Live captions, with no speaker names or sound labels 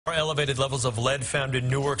Elevated levels of lead found in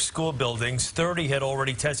Newark school buildings. 30 had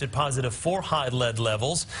already tested positive for high lead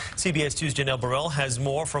levels. CBS 2's Janelle Burrell has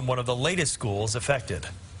more from one of the latest schools affected.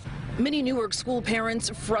 Many Newark school parents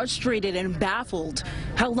frustrated and baffled.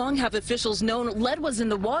 How long have officials known lead was in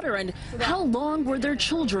the water, and how long were their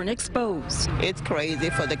children exposed? It's crazy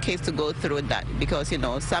for the kids to go through that because,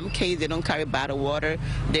 some kids, they don't carry bottled water.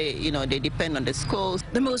 They depend on the schools.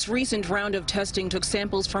 The most recent round of testing took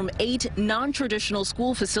samples from 8 non-traditional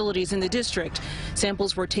school facilities in the district.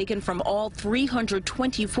 Samples were taken from all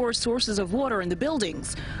 324 sources of water in the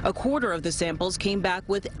buildings. A quarter of the samples came back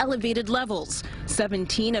with elevated levels.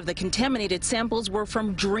 17 of the contaminated samples were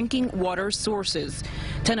from drinking water sources.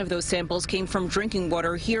 10 of those samples came from drinking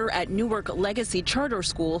water here at Newark Legacy Charter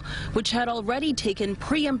School, which had already taken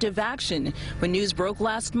preemptive action when news broke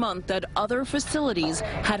last month that other facilities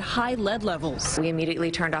had high lead levels. We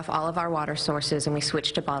immediately turned off all of our water sources and we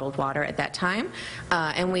switched to bottled water at that time,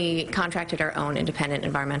 and we contracted our own independent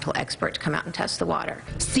environmental expert to come out and test the water.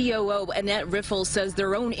 COO Annette Riffle says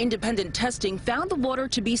their own independent testing found the water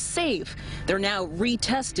to be safe. They're now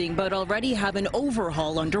retesting, but already have an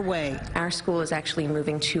overhaul underway. Our school is actually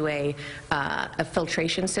moving to a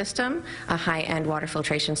filtration system, a high-end water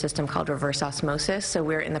filtration system called reverse osmosis. So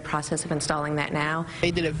we're in the process of installing that now.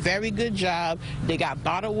 They did a very good job. They got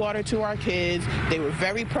bottled water to our kids. They were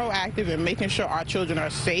very proactive in making sure our children are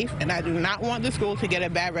safe. And I do not want the school to get a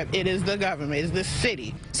bad rep. It is the government. It's the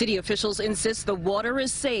city. City officials insist the water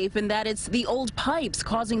is safe and that it's the old pipes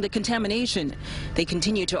causing the contamination. They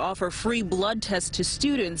continue to offer free blood tests to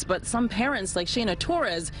students, but some parents, like Shayna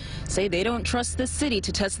Torres, say they don't trust the city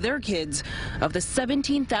to test their kids. Of the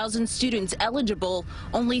 17,000 students eligible,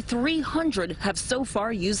 only 300 have so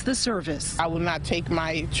far used the service. I will not take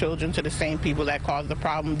my children to the same people that caused the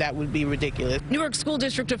problem. That would be ridiculous. Newark School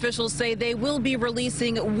District officials say they will be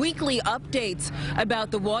releasing weekly updates about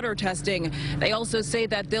the water testing. They also say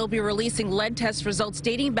that they'll be releasing lead test results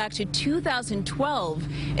dating back to 2012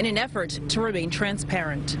 in an effort to remain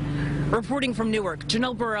transparent. Reporting from Newark,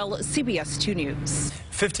 Janelle Burrell, CBS 2 News.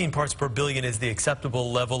 15 parts per billion is the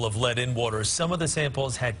acceptable level of lead in water. Some of the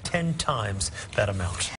samples had 10 times that amount.